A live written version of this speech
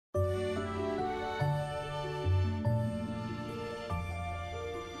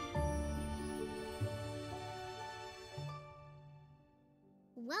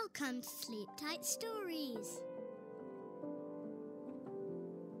Welcome to Sleep Tight Stories.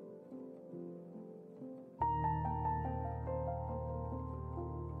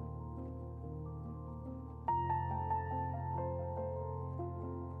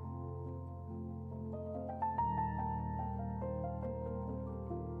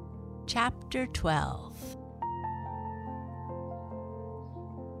 Chapter 12.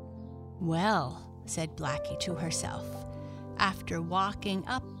 "Well," said Blackie to herself, after walking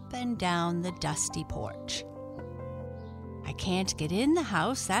up and down the dusty porch, "I can't get in the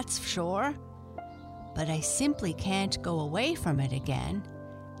house, that's sure, but I simply can't go away from it again,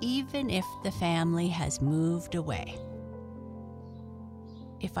 even if the family has moved away.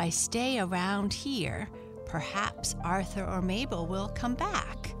 If I stay around here, perhaps Arthur or Mabel will come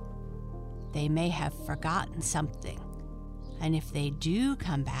back. They may have forgotten something, and if they do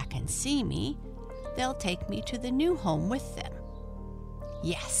come back and see me, they'll take me to the new home with them.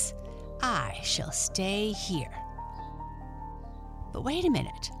 Yes, I shall stay here. But wait a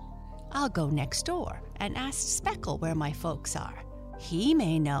minute, I'll go next door and ask Speckle where my folks are. He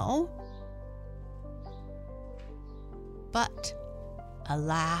may know." But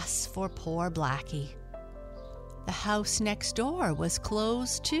alas for poor Blackie. The house next door was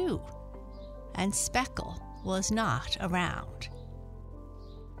closed too, and Speckle was not around.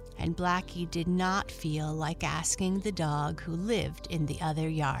 And Blackie did not feel like asking the dog who lived in the other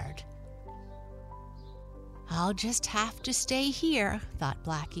yard. "I'll just have to stay here," thought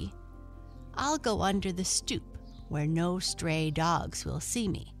Blackie. "I'll go under the stoop where no stray dogs will see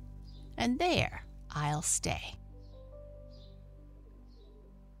me, and there I'll stay."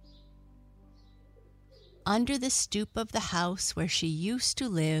 Under the stoop of the house where she used to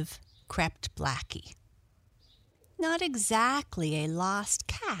live crept Blackie. Not exactly a lost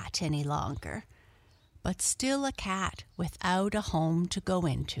cat any longer, but still a cat without a home to go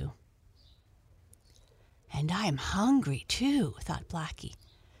into. "And I'm hungry too," thought Blackie.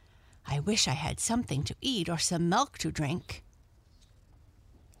 "I wish I had something to eat or some milk to drink."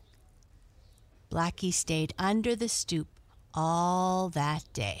 Blackie stayed under the stoop all that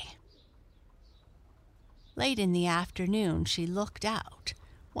day. Late in the afternoon, she looked out,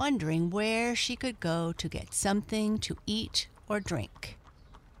 wondering where she could go to get something to eat or drink.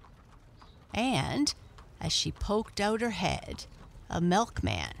 And, as she poked out her head, a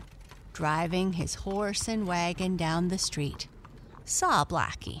milkman, driving his horse and wagon down the street, saw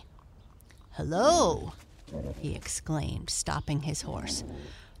Blackie. "Hello!" he exclaimed, stopping his horse.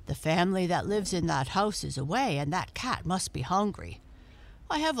 "The family that lives in that house is away, and that cat must be hungry.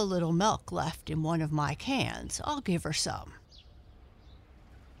 I have a little milk left in one of my cans. I'll give her some."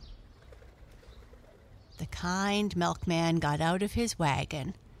 The kind milkman got out of his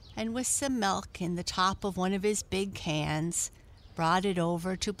wagon and, with some milk in the top of one of his big cans, brought it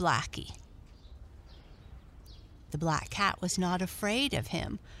over to Blackie. The black cat was not afraid of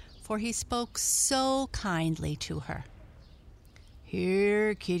him, for he spoke so kindly to her.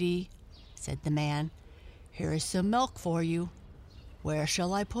 "Here, kitty," said the man. "Here is some milk for you. Where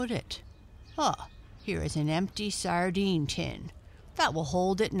shall I put it? Ah, here is an empty sardine tin. That will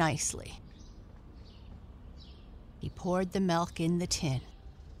hold it nicely." He poured the milk in the tin.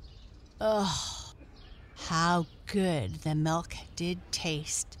 Oh, how good the milk did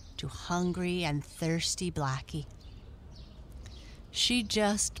taste to hungry and thirsty Blackie. She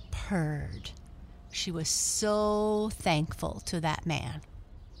just purred. She was so thankful to that man.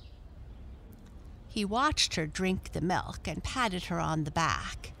 He watched her drink the milk and patted her on the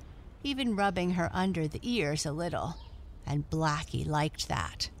back, even rubbing her under the ears a little, and Blackie liked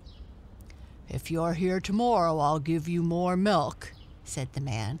that. "If you're here tomorrow, I'll give you more milk," said the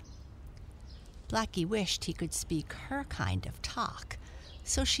man. Blackie wished he could speak her kind of talk,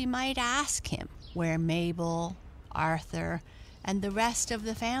 so she might ask him where Mabel, Arthur, and the rest of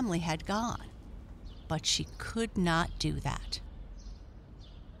the family had gone, but she could not do that.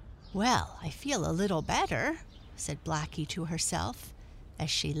 "Well, I feel a little better," said Blackie to herself, as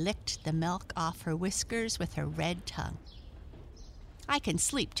she licked the milk off her whiskers with her red tongue. "I can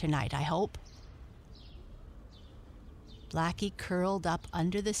sleep tonight, I hope." Blackie curled up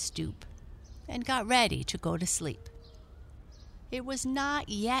under the stoop and got ready to go to sleep. It was not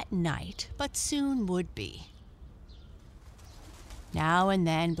yet night, but soon would be. Now and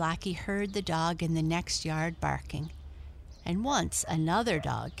then Blackie heard the dog in the next yard barking, and once another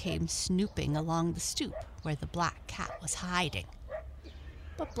dog came snooping along the stoop where the black cat was hiding.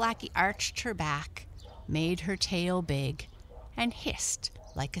 But Blackie arched her back, made her tail big, and hissed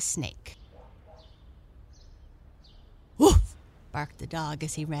like a snake. "Woof!" barked the dog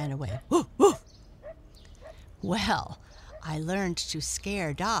as he ran away. "Woof, woof!" "Well, I learned to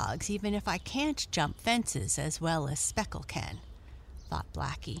scare dogs even if I can't jump fences as well as Speckle can, thought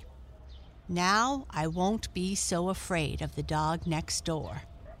Blackie. Now I won't be so afraid of the dog next door.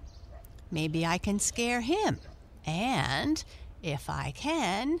 Maybe I can scare him, and, if I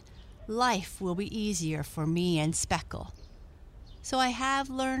can, life will be easier for me and Speckle. So I have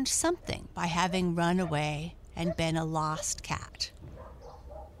learned something by having run away and been a lost cat.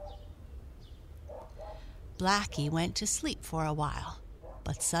 Blackie went to sleep for a while,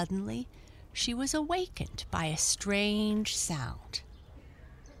 but suddenly she was awakened by a strange sound.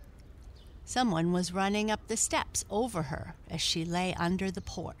 Someone was running up the steps over her as she lay under the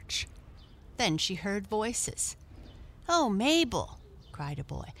porch. Then she heard voices. "Oh, Mabel," cried a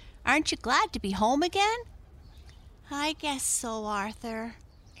boy, "aren't you glad to be home again?" "I guess so, Arthur,"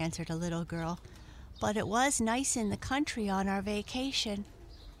 answered a little girl, "but it was nice in the country on our vacation.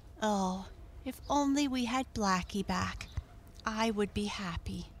 Oh, if only we had Blackie back, I would be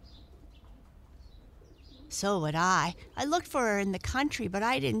happy." "So would I. I looked for her in the country, but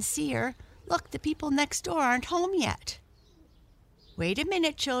I didn't see her. Look, the people next door aren't home yet." "Wait a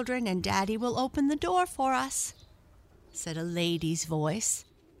minute, children, and Daddy will open the door for us," said a lady's voice.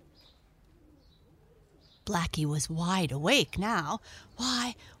 Blackie was wide awake now.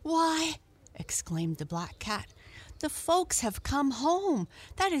 Why, exclaimed the black cat. "The folks have come home.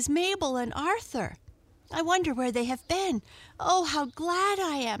 That is Mabel and Arthur. I wonder where they have been. Oh, how glad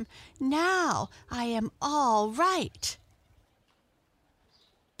I am. Now I am all right."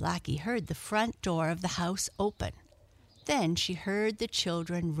 Blackie heard the front door of the house open. Then she heard the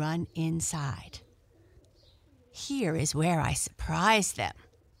children run inside. "Here is where I surprise them,"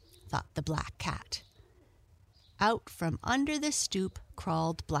 thought the black cat. Out from under the stoop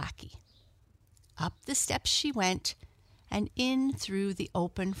crawled Blackie. Up the steps she went, and in through the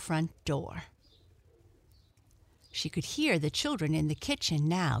open front door. She could hear the children in the kitchen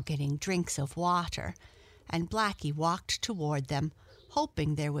now getting drinks of water, and Blackie walked toward them,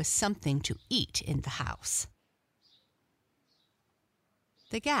 hoping there was something to eat in the house.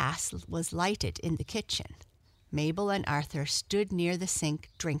 The gas was lighted in the kitchen. Mabel and Arthur stood near the sink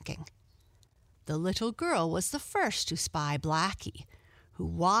drinking. The little girl was the first to spy Blackie, who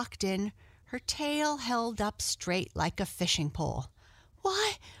walked in, her tail held up straight like a fishing pole.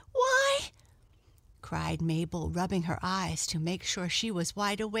 Why?" cried Mabel, rubbing her eyes to make sure she was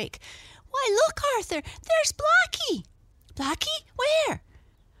wide awake. "Why, look, Arthur, there's Blackie." "Blackie? Where?"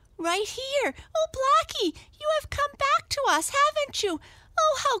 "Right here. Oh, Blackie, you have come back to us, haven't you?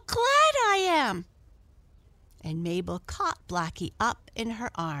 Oh, how glad I am." And Mabel caught Blackie up in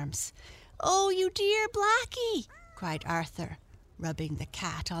her arms. "Oh, you dear Blackie," cried Arthur, rubbing the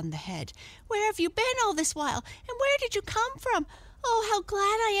cat on the head. "Where have you been all this while, and where did you come from? Oh, how glad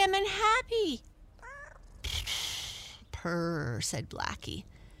I am and happy." "Purr," said Blackie,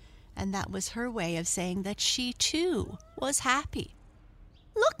 and that was her way of saying that she, too, was happy.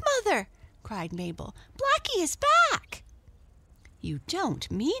 "Look, Mother," cried Mabel, "Blackie is back." "You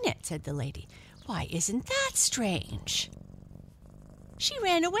don't mean it," said the lady. "Why, isn't that strange?" "She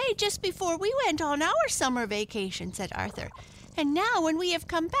ran away just before we went on our summer vacation," said Arthur, "and now when we have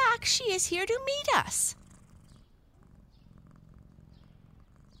come back, she is here to meet us."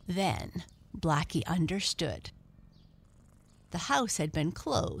 Then Blackie understood. The house had been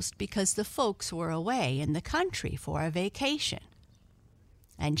closed because the folks were away in the country for a vacation,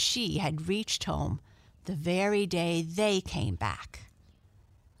 and she had reached home the very day they came back.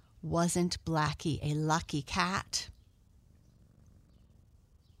 Wasn't Blackie a lucky cat?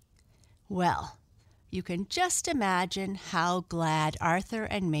 Well, you can just imagine how glad Arthur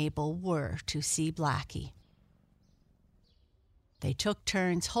and Mabel were to see Blackie. They took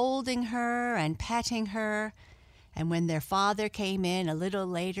turns holding her and petting her, and when their father came in a little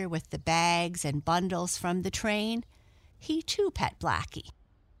later with the bags and bundles from the train, he too pet Blackie.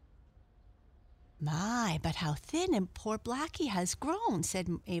 "My, but how thin and poor Blackie has grown," said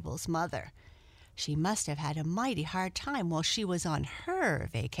Mabel's mother. "She must have had a mighty hard time while she was on her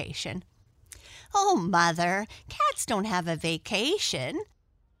vacation." "Oh, Mother, cats don't have a vacation,"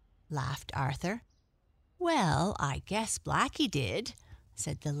 laughed Arthur. "Well, I guess Blackie did,"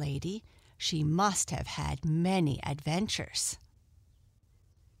 said the lady. "She must have had many adventures."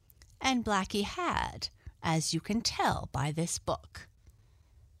 And Blackie had, as you can tell by this book.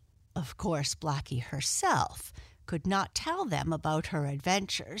 Of course, Blackie herself could not tell them about her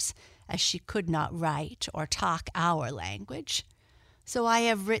adventures, as she could not write or talk our language, so I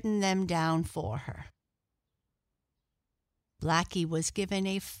have written them down for her. Blackie was given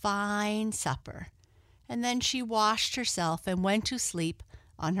a fine supper, and then she washed herself and went to sleep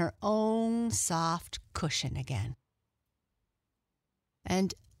on her own soft cushion again.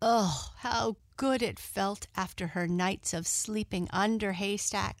 And oh, how good it felt after her nights of sleeping under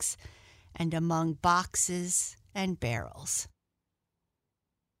haystacks and among boxes and barrels.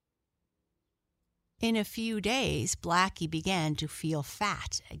 In a few days, Blackie began to feel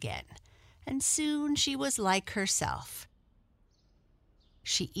fat again, and soon she was like herself.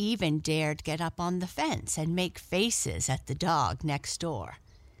 She even dared get up on the fence and make faces at the dog next door.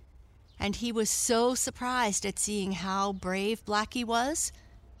 And he was so surprised at seeing how brave Blackie was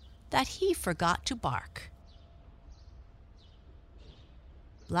that he forgot to bark.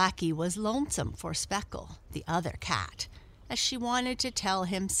 Blackie was lonesome for Speckle, the other cat, as she wanted to tell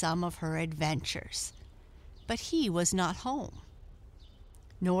him some of her adventures. But he was not home,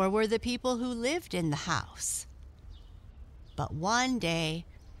 nor were the people who lived in the house. But one day,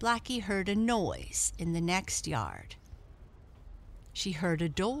 Blackie heard a noise in the next yard. She heard a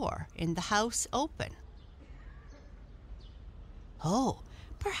door in the house open. Oh,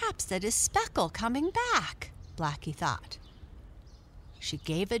 perhaps that is Speckle coming back, Blackie thought. She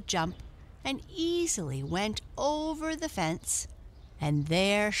gave a jump and easily went over the fence, and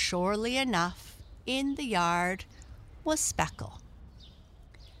there, surely enough, in the yard, was Speckle.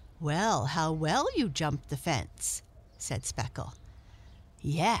 "Well, how well you jumped the fence," said Speckle.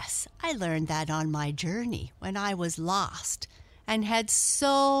 "Yes, I learned that on my journey when I was lost and had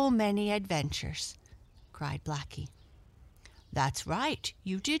so many adventures," cried Blackie. "That's right,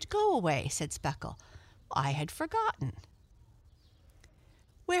 you did go away," said Speckle. "I had forgotten."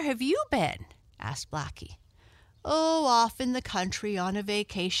 "Where have you been?" asked Blackie. "Oh, off in the country on a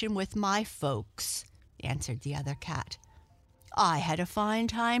vacation with my folks," answered the other cat. "I had a fine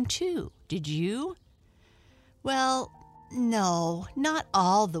time too. Did you?" "Well, no, not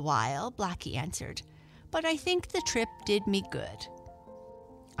all the while," Blackie answered, "but I think the trip did me good.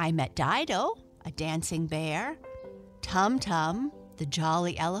 I met Dido, a dancing bear, Tum Tum, the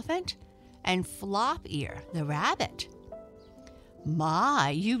jolly elephant, and Flop Ear, the rabbit."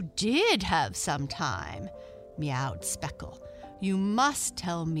 "My, you did have some time," meowed Speckle. "You must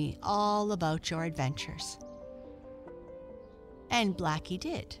tell me all about your adventures." And Blackie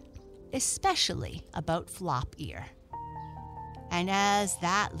did, especially about Flop Ear. And as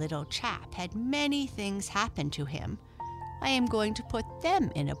that little chap had many things happen to him, I am going to put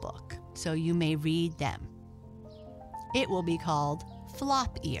them in a book so you may read them. It will be called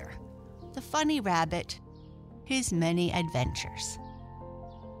Flop Ear, the Funny Rabbit, His Many Adventures.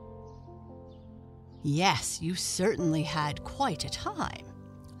 "Yes, you certainly had quite a time,"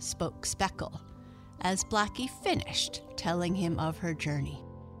 spoke Speckle, as Blackie finished telling him of her journey.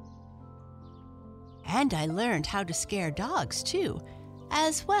 "And I learned how to scare dogs, too,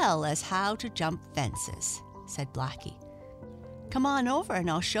 as well as how to jump fences," said Blackie. "Come on over and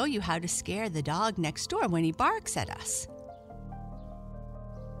I'll show you how to scare the dog next door when he barks at us."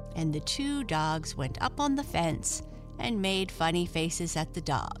 And the two dogs went up on the fence and made funny faces at the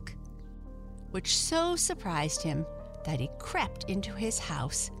dog, which so surprised him that he crept into his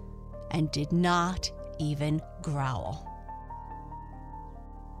house and did not even growl.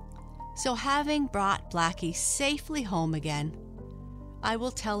 So having brought Blackie safely home again, I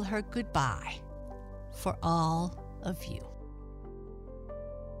will tell her goodbye for all of you.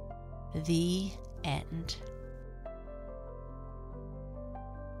 The end.